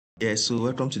Yeah, so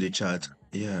welcome to the chat.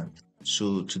 Yeah,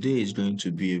 so today is going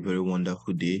to be a very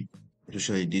wonderful day,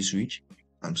 especially this week.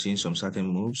 I'm seeing some certain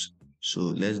moves. So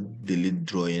let's delete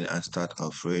drawing and start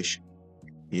afresh.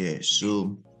 Yeah,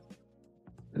 so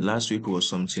last week was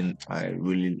something I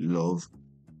really love.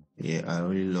 Yeah, I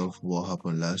really love what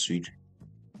happened last week.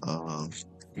 Um,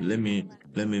 let me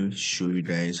show you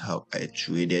guys how I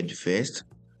traded first.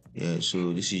 Yeah,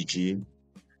 so this is GBP,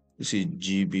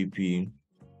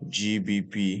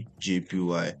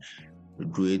 JPY.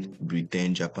 Great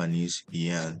Britain Japanese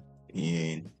yen.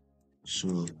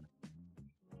 So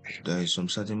there is some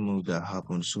certain move that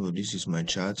happened. So this is my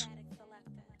chart.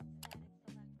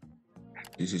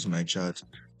 This is my chart.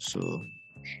 So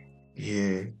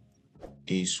here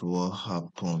is what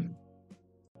happened.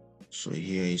 So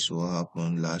here is what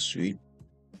happened last week.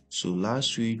 So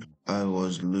last week I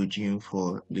was looking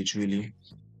for literally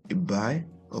a buy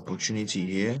opportunity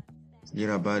here.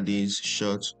 Here about this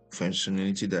short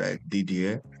functionality that I did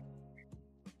here.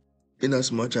 In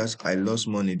as much as I lost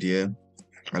money there,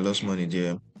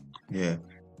 yeah,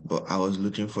 but I was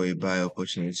looking for a buy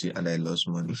opportunity and I lost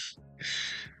money.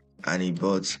 And he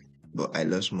bought, but I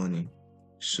lost money.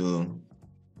 So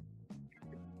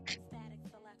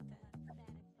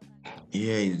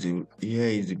here is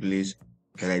the place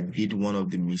that I did one of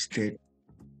the mistakes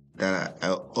that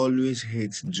I always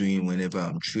hate doing whenever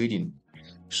I'm trading.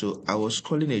 So I was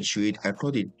calling a trade. I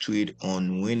called a trade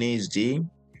on Wednesday,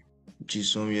 which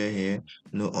is somewhere here,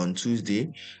 no, on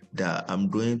Tuesday, that I'm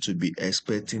going to be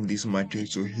expecting this market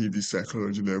to hit the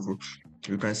psychology level.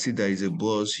 You can see there is a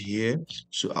buzz here.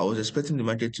 So I was expecting the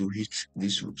market to hit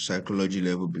this psychology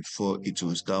level before it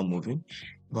will start moving.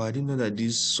 But I didn't know that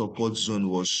this support zone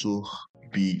was so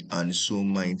big and so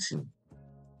mighty.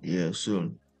 Yeah,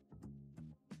 so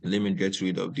let me get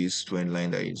rid of this trend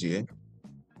line that is here.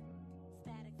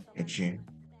 Okay.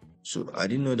 So I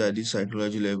didn't know that this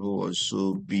psychology level was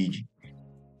so big.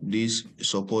 This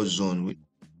support zone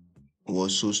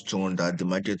was so strong that the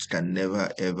market can never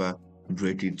ever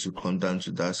break it to come down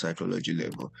to that psychology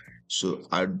level. So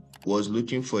I was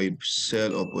looking for a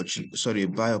a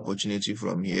buy opportunity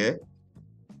from here.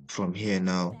 From here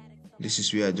now, this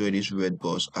is where I do this red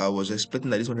boss. I was expecting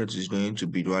that this market is going to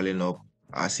be rallying up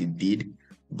as it did,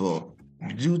 but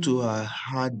due to I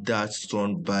had that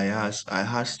strong bias, I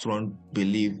had strong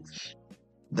belief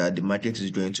that the market is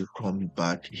going to come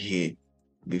back here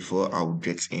before I would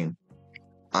get in.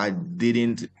 I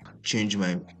didn't change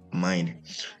my mind.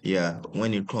 Yeah,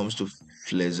 when it comes to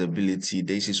flexibility,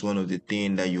 this is one of the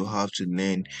things that you have to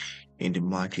learn in the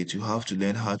market. You have to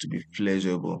learn how to be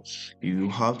flexible. You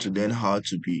have to learn how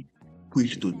to be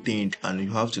quick to think, and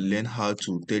you have to learn how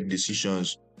to take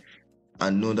decisions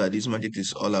and know that this market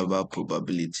is all about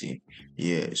probability.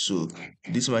 Yeah, so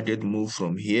this market moved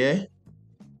from here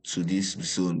to this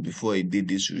zone before it did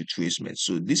this retracement.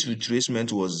 So this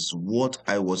retracement was what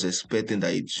I was expecting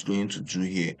that it's going to do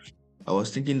here. I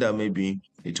was thinking that maybe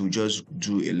it will just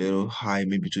do a little high,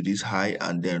 maybe to this high,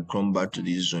 and then come back to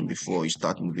this zone before it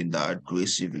start moving that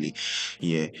aggressively.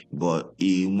 Yeah, but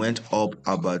it went up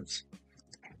about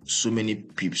so many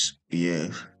pips. Yeah,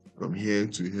 from here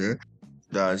to here.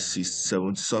 That's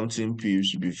 70 something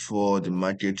pips before the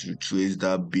market retraced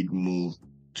that big move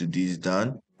to this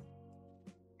down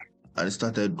and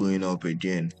started going up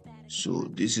again.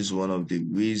 So this is one of the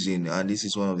reason, and this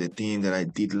is one of the things that I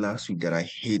did last week that I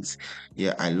hate.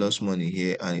 Yeah, I lost money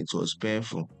here and it was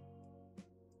painful.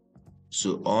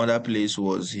 So another place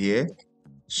was here.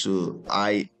 So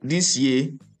this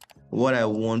year, what I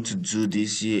want to do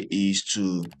this year is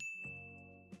to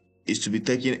be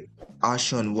taking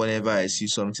action whenever I see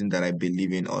something that I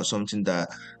believe in or something that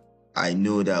I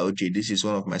know that okay, this is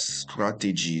one of my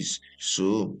strategies.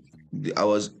 So I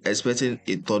was expecting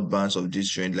a third bounce of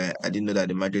this trend line. I didn't know that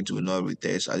the market will not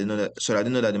retest. I didn't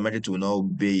know that the market will not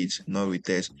obey it, not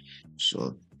retest.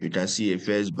 So you can see a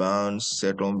first bounce,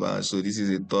 second bounce. So this is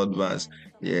a third bounce.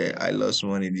 Yeah, I lost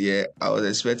money there. I was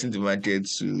expecting the market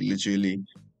to literally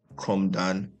come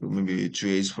down, maybe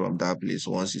retrace from that place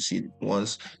once it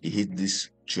hit this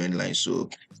trend line. So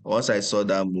once I saw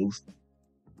that move,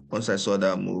 once I saw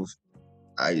that move,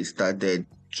 I started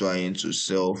trying to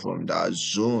sell from that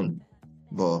zone,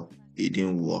 but it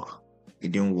didn't work.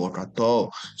 It didn't work at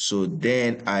all. So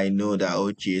then I know that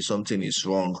okay, something is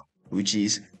wrong, which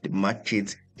is the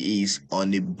market is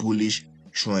on a bullish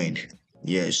trend.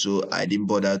 Yeah, so I didn't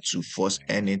bother to force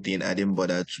anything. I didn't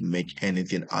bother to make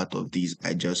anything out of this.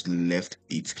 I just left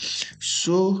it.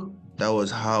 So that was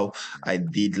how I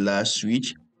did last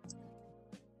week.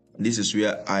 This is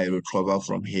where I recover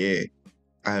from here.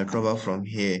 I recover from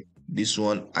here. This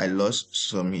one I lost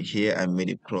some here, I made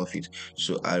a profit.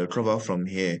 So I recover from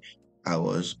here. I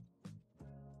was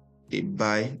a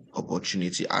buy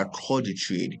opportunity. I called the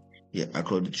trade. Yeah, I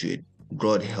called the trade.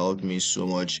 God helped me so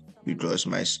much because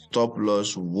my stop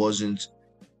loss wasn't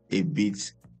a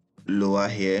bit lower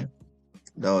here.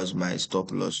 That was my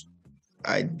stop loss.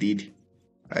 I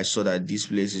saw that this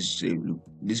place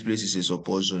is a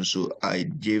support zone, so I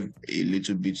gave a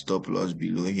little bit stop loss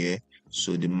below here.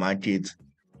 So the market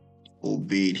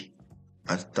obeyed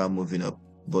and start moving up.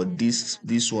 But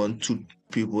this one took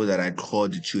people that I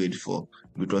called the trade for,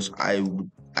 because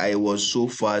I was so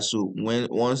far. So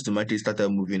once the market started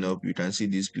moving up, you can see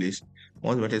this place.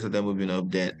 Once the market started moving up,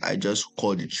 then I just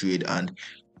called the trade, and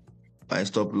my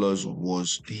stop loss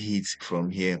was hit from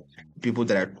here. People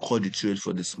that I called the trade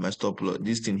for this, my stop loss,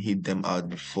 this thing hit them out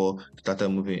before started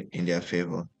moving in their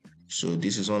favor. So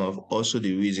this is one of also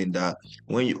the reason that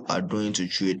when you are going to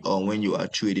trade or when you are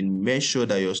trading, make sure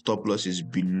that your stop loss is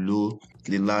below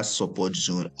the last support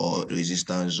zone or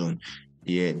resistance zone.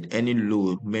 Yeah, any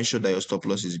low, make sure that your stop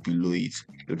loss is below it.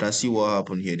 You can see what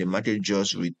happened here. The market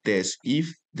just retest.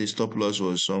 If the stop loss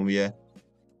was somewhere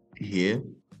here,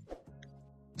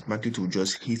 market will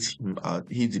just hit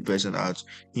the person out,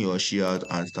 he or she out,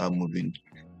 and start moving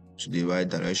to the right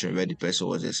direction where the person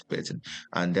was expecting.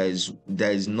 And there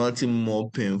is nothing more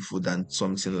painful than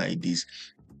something like this.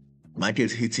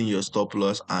 Market hitting your stop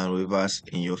loss and reverse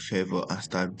in your favor and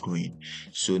start going.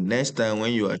 So next time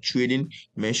when you are trading,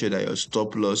 make sure that your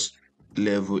stop loss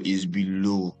level is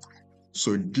below.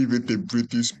 So give it a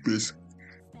breathing space.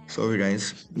 Sorry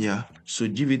guys. Yeah. So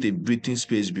give it a breathing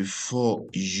space before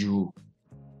you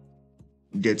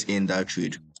get in that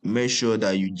trade. Make sure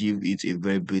that you give it a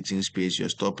very breathing space, your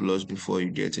stop loss, before you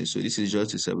get in. So this is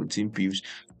just a 17 pips,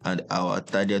 and our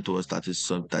target was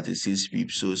 36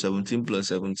 pips. So 17 plus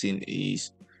 17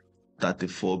 is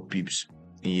 34 pips.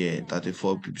 Yeah,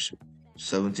 34 pips.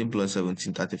 17 plus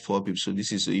 17, 34 pips. So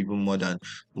this is even more than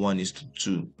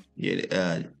 1:2.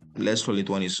 Yeah, let's call it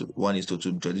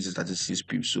 1:2, because this is 36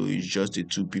 pips. So it's just a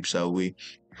 2 pips away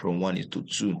from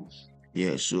 1:2.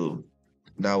 Yeah, so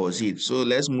that was it. So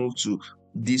let's move to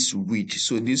this week.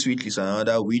 So this week is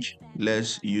another week.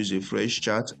 Let's use a fresh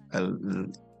chart. I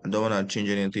don't want to change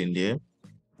anything there.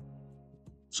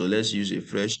 So let's use a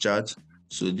fresh chart.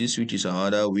 So this week is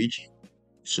another week.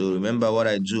 So remember what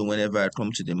I do whenever I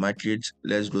come to the market.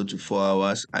 Let's go to 4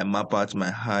 hours. I map out my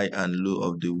high and low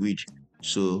of the week.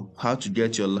 So how to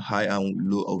get your high and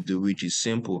low of the week is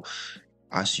simple.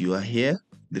 As you are here,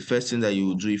 the first thing that you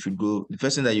will do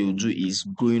is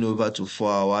going over to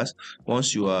 4 hours.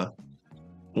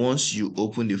 Once you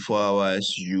open the 4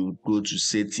 hours, you go to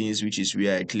settings, which is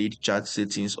where I click chart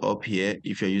settings up here.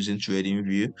 If you're using trading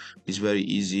view, it's very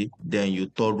easy. Then you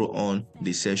toggle on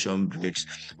the session breaks.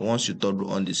 Once you toggle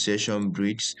on the session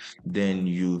breaks, then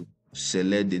you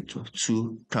select the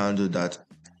two candle that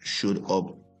showed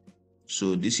up.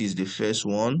 So this is the first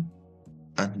one,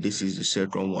 and this is the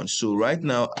second one. So right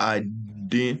now I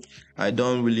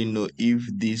don't really know if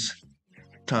this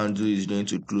candle is going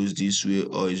to close this way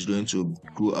or is going to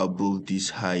go above this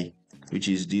high, which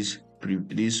is this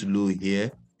low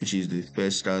here, which is the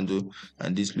first candle,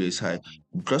 and this place high.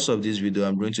 Because of this video,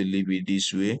 I'm going to leave it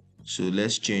this way. So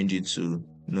let's change it to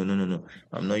no,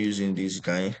 I'm not using this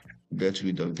guy. Get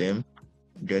rid of them.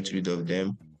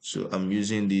 So I'm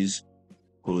using this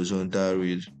horizontal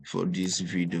rail for this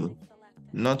video.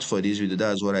 Not for this video,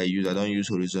 that's what I use. I don't use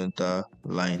horizontal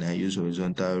line, I use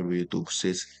horizontal rail to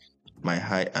set my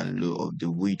high and low of the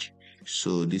week.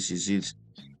 So this is it.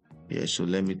 Yeah, so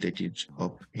let me take it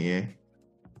up here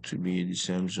to be the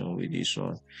same zone with this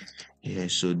one. Yeah,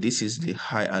 so this is the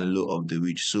high and low of the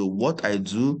week. So what I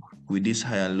do with this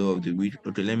high and low of the week,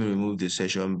 okay, let me remove the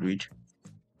session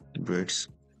breaks.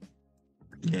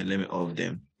 Yeah, let me off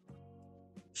them.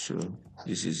 So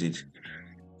this is it.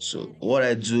 So what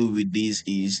I do with this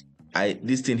is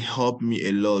this thing helped me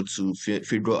a lot to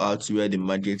figure out where the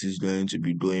market is going to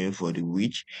be going for the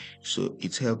week. So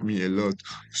it helped me a lot.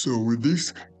 So with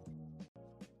this,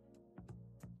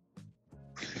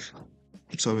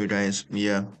 sorry guys,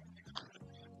 yeah.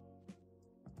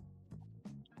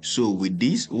 So with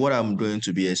this, what I'm going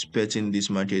to be expecting this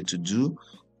market to do,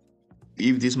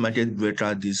 if this market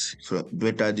better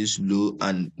this low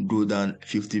and go down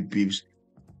 50 pips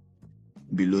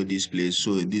below this place.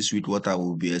 So this week, what I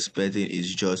will be expecting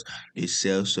is just a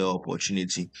sell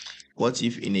opportunity. What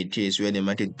if in a case where the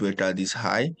market break out this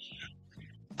high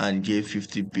and gave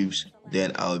 50 pips,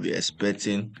 then I'll be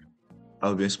expecting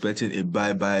a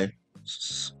buy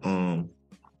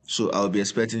so I'll be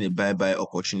expecting a buy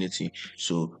opportunity.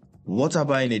 So What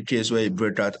about in a case where a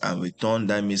breakout and return?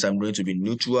 That means I'm going to be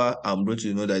neutral. I'm going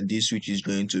to know that this switch is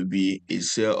going to be a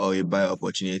sell or a buy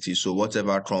opportunity. So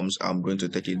whatever comes, I'm going to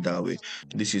take it that way.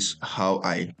 This is how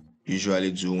I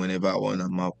usually do whenever I want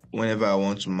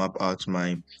to map out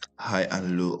my high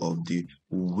and low of the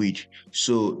week.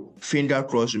 So finger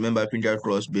cross, remember finger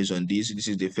cross based on this. This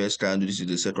is the first candle, this is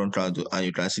the second candle, and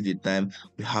you can see the time.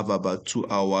 We have about 2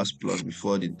 hours plus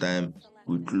before the time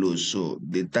we close. So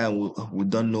the time we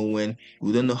don't know when,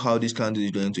 we don't know how this candle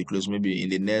is going to close. Maybe in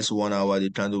the next 1 hour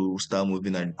the candle will start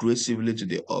moving aggressively to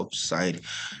the upside.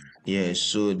 Yeah,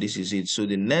 so this is it. So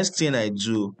the next thing I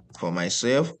do for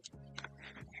myself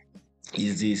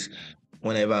is this,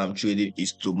 whenever I'm trading,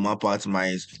 is to map out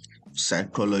my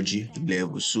psychology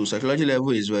level. So psychology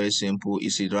level is very simple.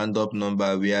 It's a random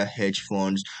number where hedge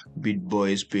funds, big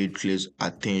boys paid close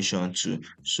attention to.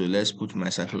 So let's put my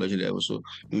psychology level. So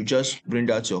you just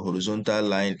bring out your horizontal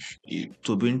line.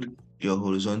 To bring your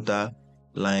horizontal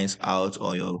lines out,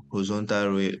 or your horizontal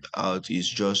ray out, is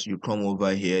just you come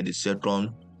over here, the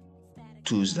second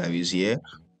tools that is here.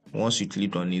 Once you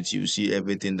click on it, you see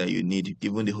everything that you need.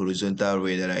 Even the horizontal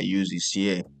ray that I use is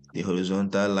here. The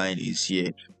horizontal line is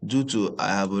here. Due to I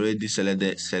have already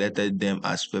selected them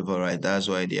as favorite, that's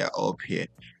why they are up here.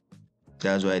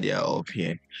 That's why they are up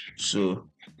here. So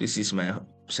this is my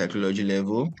psychology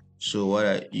level. So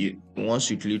once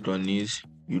you click on it,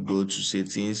 you go to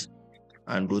settings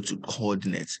and go to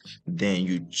coordinates. Then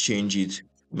you change it,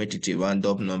 make it a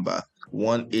random number.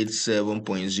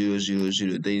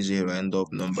 187.000. There is a random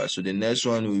number. So the next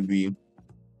one will be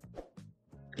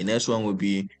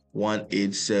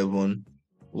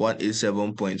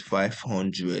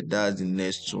 187.500. That's the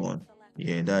next one.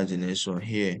 Yeah, that's the next one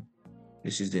here.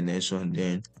 This is the next one.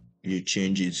 Then you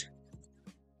change it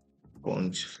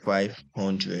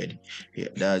 0.500. Yeah,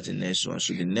 that's the next one.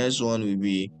 So the next one will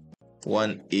be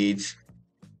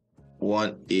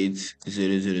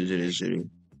 1800000.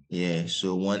 Yeah,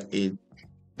 so 18,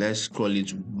 let's call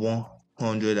it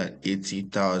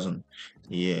 180,000.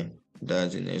 Yeah,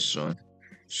 that's the next one.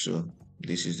 So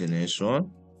this is the next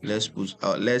one. Let's put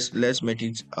let's make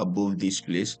it above this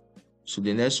place. So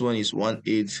the next one is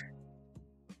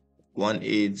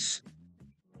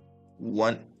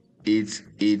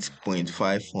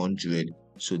 188.500.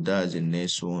 So that's the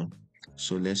next one.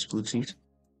 So let's put it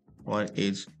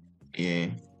 18.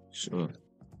 Yeah, so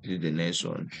this is the next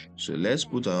one. So let's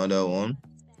put another one.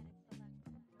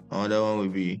 Another one will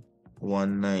be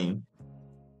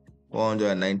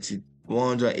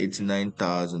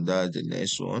 189,000. That's the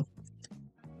next one.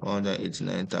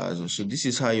 189,000. So this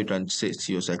is how you can set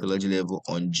your psychology level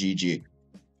on GJ.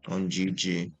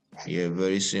 Yeah,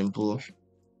 very simple.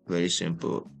 Very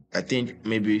simple. I think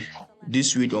maybe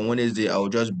this week on Wednesday I'll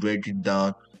just break it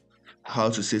down, how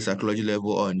to set psychology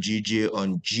level on GJ,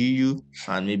 on GU,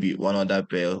 and maybe one other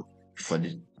pair for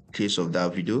the case of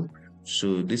that video.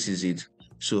 So this is it.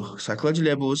 So psychology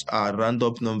levels are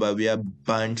random number where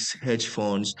banks, hedge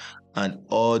funds, and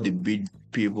all the big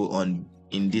people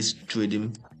in this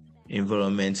trading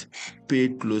environment pay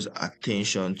close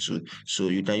attention to. So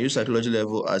you can use psychology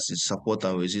level as a support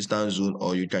and resistance zone,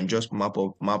 or you can just map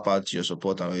out your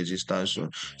support and resistance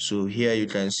zone. So here you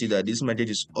can see that this market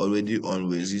is already on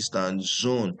resistance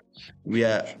zone,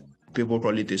 where people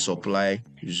call it a supply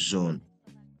zone.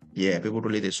 Yeah, people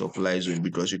call it a supply zone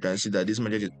because you can see that this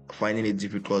market is finding it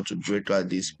difficult to break out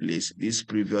this place, this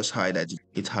previous high that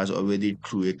it has already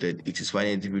created. It is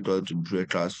finding it difficult to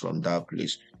break out from that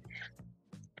place.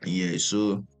 Yeah,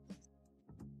 so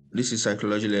this is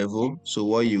psychology level. So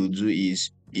what you do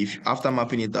is, if after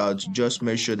mapping it out, just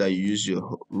make sure that you use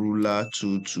your ruler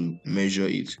tool to measure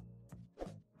it.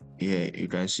 Yeah, you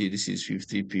can see this is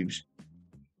 50 pips.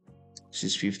 This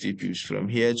is 50 pips. From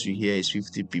here to here is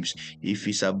 50 pips. If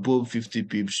it's above 50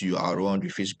 pips, you are wrong.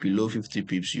 If it's below 50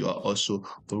 pips, you are also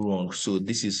wrong. So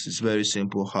this is very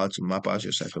simple how to map out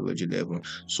your psychology level.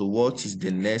 So what is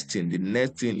the next thing? The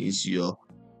next thing is your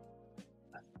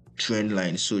trend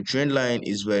line. So trend line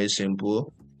is very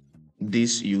simple.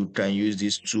 This, you can use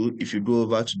this tool. If you go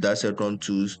over to that second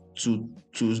tools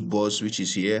box, which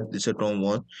is here, the second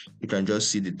one, you can just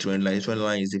see the trend line. The trend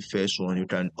line is the first one. You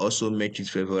can also make it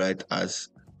favorite as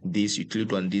this. You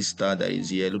click on this star that is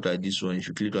here. Look at this one. If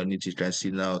you click on it, you can see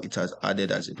now it has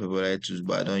added as a favorite tools,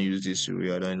 but I don't use this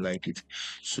really. I don't like it.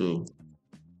 So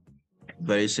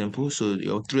very simple. So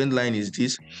your trend line is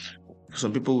this.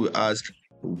 Some people will ask,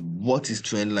 what is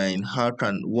trend line?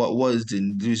 What is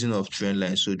the reason of trend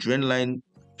line? So trend line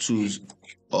tools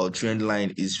or trend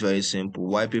line is very simple.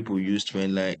 Why people use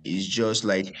trend line is just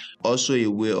like also a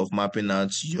way of mapping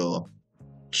out your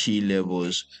key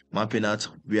levels, mapping out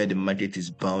where the market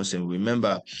is bouncing.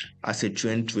 Remember, as a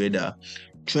trend trader,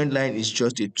 trend line is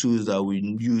just a tool that we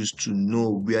use to know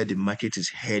where the market is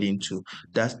heading to.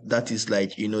 That is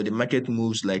like, the market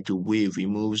moves like a wave. It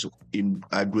moves in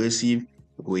aggressive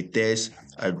retest,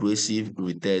 aggressive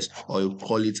retest, or you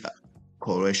call it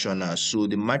correctional. So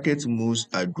the market moves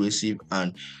aggressive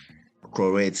and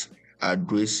correct,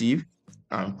 aggressive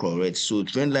and correct. So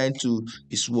trend line 2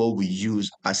 is what we use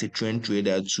as a trend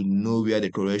trader to know where the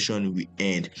correction will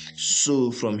end.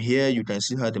 So from here you can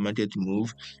see how the market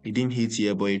move. It didn't hit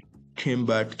here, but it came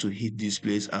back to hit this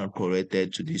place and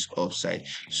corrected to this upside.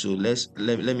 So let's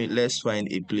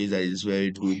find a place that is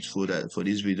very good for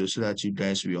this video, so that you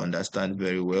guys will understand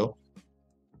very well.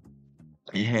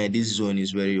 Here, this zone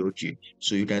is very okay.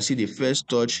 So you can see the first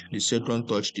touch, the second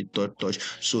touch, the third touch.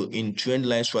 So in trend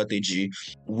line strategy,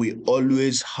 we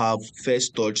always have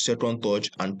first touch, second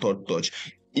touch, and third touch.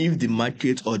 If the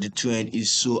market or the trend is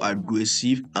so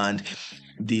aggressive and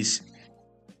this,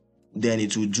 then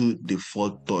it will do the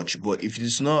fourth touch. But if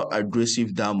it's not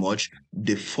aggressive that much,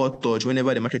 the fourth touch,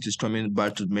 whenever the market is coming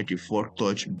back to make a fourth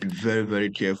touch, be very, very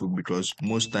careful, because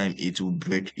most time it will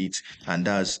break it. And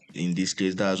that's, in this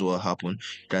case, that's what happened.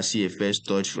 You can see a first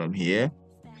touch from here.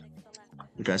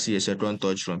 You can see a second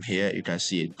touch from here. You can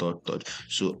see a third touch.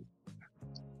 So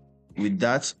with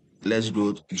that, let's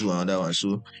go to another one.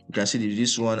 So you can see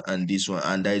this one and this one,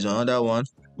 and there is another one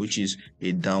which is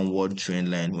a downward trend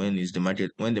line. When the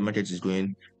market is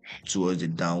going towards the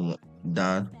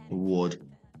downward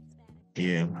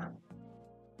here.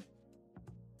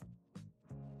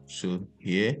 So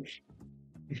here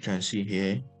you can see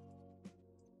here,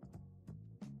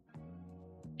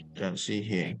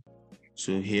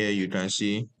 so here you can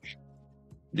see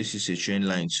this is a trend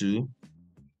line 2. You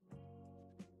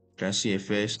can see a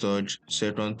first touch,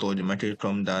 second touch, the market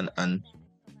come down and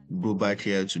go back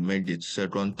here to make the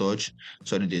second touch,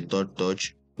 sorry, the third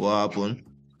touch. What happened?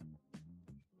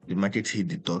 The market hit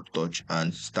the third touch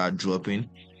and start dropping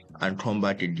and come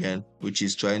back again, which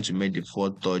is trying to make the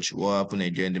fourth touch. What happened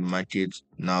again? The market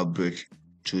now break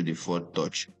to the fourth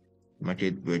touch.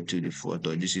 Market break to the fourth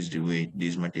touch. This is the way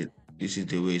this is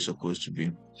the way it's supposed to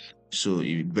be. So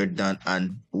it break down,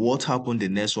 and what happened the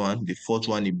next one, the fourth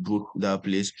one, it broke that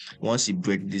place. Once it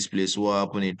break this place, what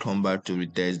happened? It come back to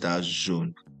retest that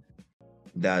zone.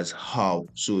 That's how.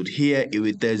 So here it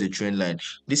will test the trend line.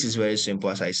 This is very simple.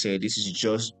 As I said, this is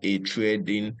just a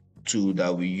trading tool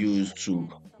that we use to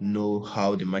know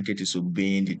how the market is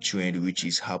obeying the trend which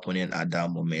is happening at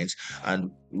that moment. And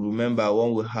remember,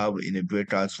 when we have in a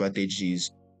breakout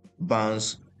strategies,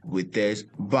 bounce, retest,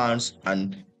 bounce,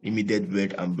 and immediate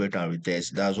break and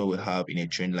retest. That's what we have in a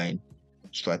trend line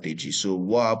strategy. So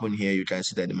what happened here, you can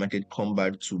see that the market come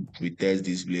back to retest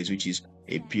this place, which is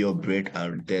a pure break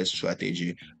and retest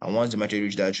strategy. And once the market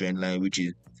reached that trend line, which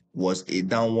was a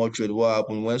downward trade, what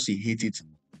happened? Once it hit it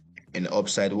in the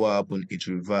upside, what happened? It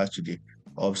reversed to the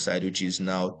upside, which is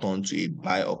now turned to a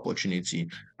buy opportunity,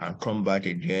 and come back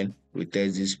again,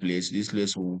 retest this place. This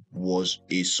place was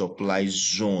a supply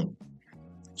zone,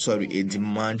 sorry, a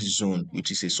demand zone,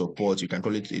 which is a support. You can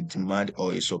call it a demand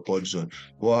or a support zone.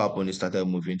 What happened? It started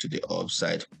moving to the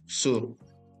upside. So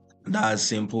that's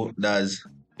simple. That's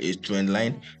a trend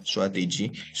line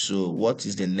strategy. So what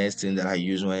is the next thing that I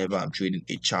use whenever I'm trading?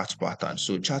 A chart pattern.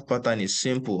 So chart pattern is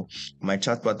simple. My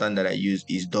chart pattern that I use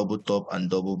is double top and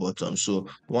double bottom. So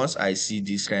once I see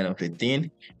this kind of a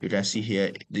thing, you can see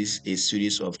here, this is a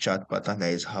series of chart pattern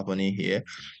that is happening here.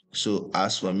 So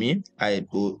as for me, I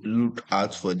go look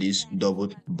out for this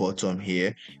double bottom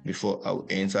here before I will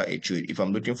enter a trade. If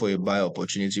I'm looking for a buy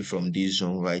opportunity from this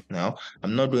zone right now,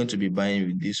 I'm not going to be buying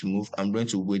with this move. I'm going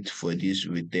to wait for this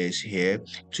retest here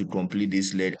to complete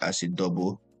this leg as a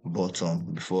double bottom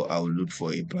before I will look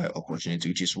for a buy opportunity,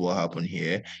 which is what happened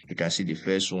here. You can see the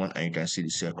first one and you can see the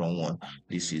second one.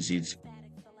 This is it.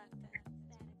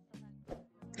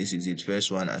 This is it, first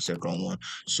one and second one.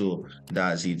 So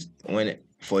that's it. When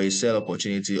for a sell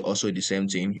opportunity, also the same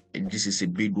thing. This is a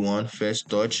big one, first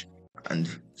touch, and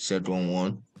second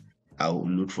one, I will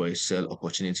look for a sell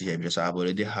opportunity here because I've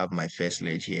already have my first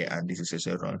leg here, and this is a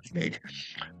second leg.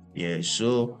 Yeah,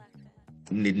 so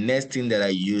the next thing that I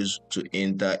use to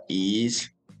enter is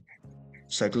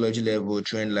psychology level,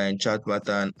 trend line, chart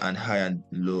pattern, and high and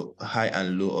low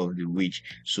of the week.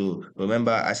 So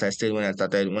remember, as I said when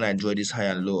I draw this high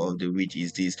and low of the week,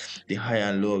 is this the high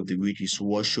and low of the week is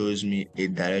what shows me a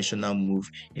directional move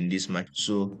in this market.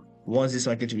 So once this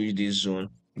market reaches this zone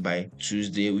by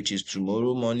Tuesday, which is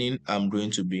tomorrow morning, I'm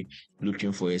going to be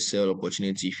looking for a sell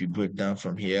opportunity. If you break down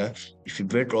from here, If you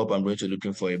break up, I'm going to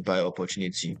looking for a buy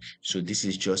opportunity. So this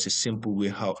is just a simple way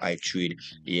how I trade.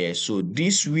 Yeah. So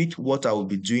this week, what I will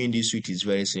be doing this week is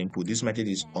very simple. This market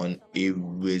is on a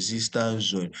resistance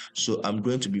zone. So I'm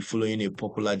going to be following a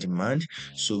popular demand.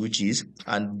 So which is,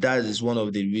 and that is one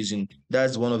of the reason,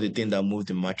 that's one of the things that move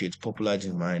the market, popular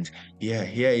demand. Yeah,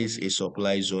 here is a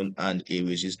supply zone and a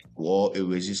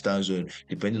resistance zone,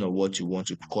 depending on what you want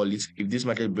to call it. If this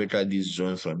market breaks out this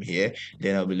zone from here,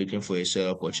 then I'll be looking for a sell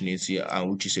opportunity,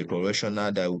 and which is a correction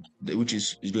now which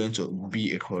is going to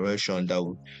be a correction that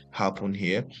will happen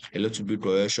here. A little bit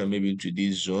correction maybe to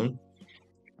this zone,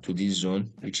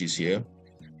 which is here,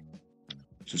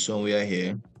 to somewhere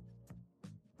here,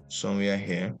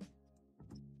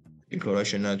 a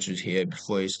correction now to here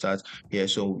before it starts here.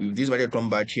 So if this market come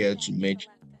back here to make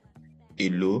a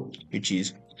low, which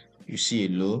is, you see a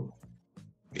low,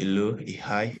 a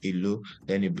high, a low,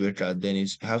 then a breakout, then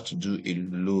it have to do a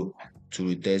low to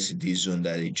retest this zone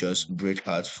that it just break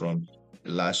out from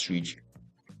last week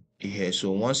here.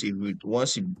 So once it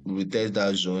retest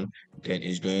that zone, then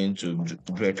it's going to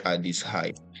break out this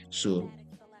high. So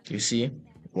you see,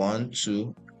 1,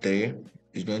 2, 3,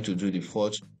 it's going to do the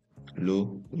fourth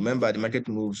low. Remember, the market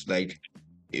moves like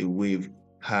a wave,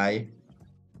 high,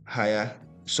 higher,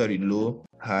 sorry, low,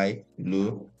 high,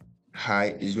 low, high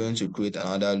is going to create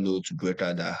another low to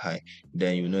greater that high.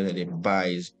 Then you know that the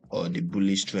buys or the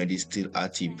bullish trend is still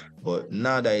active. But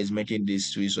now that it's making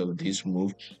this twist of this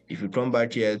move, if you come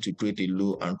back here to create a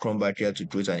low and come back here to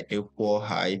create an equal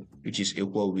high, which is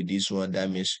equal with this one, that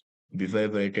means be very,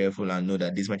 very careful and know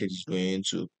that this market is going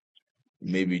to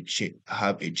maybe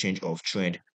have a change of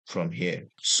trend from here.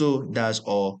 So that's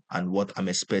all and what I'm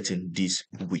expecting this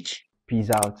week. Peace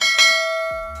out.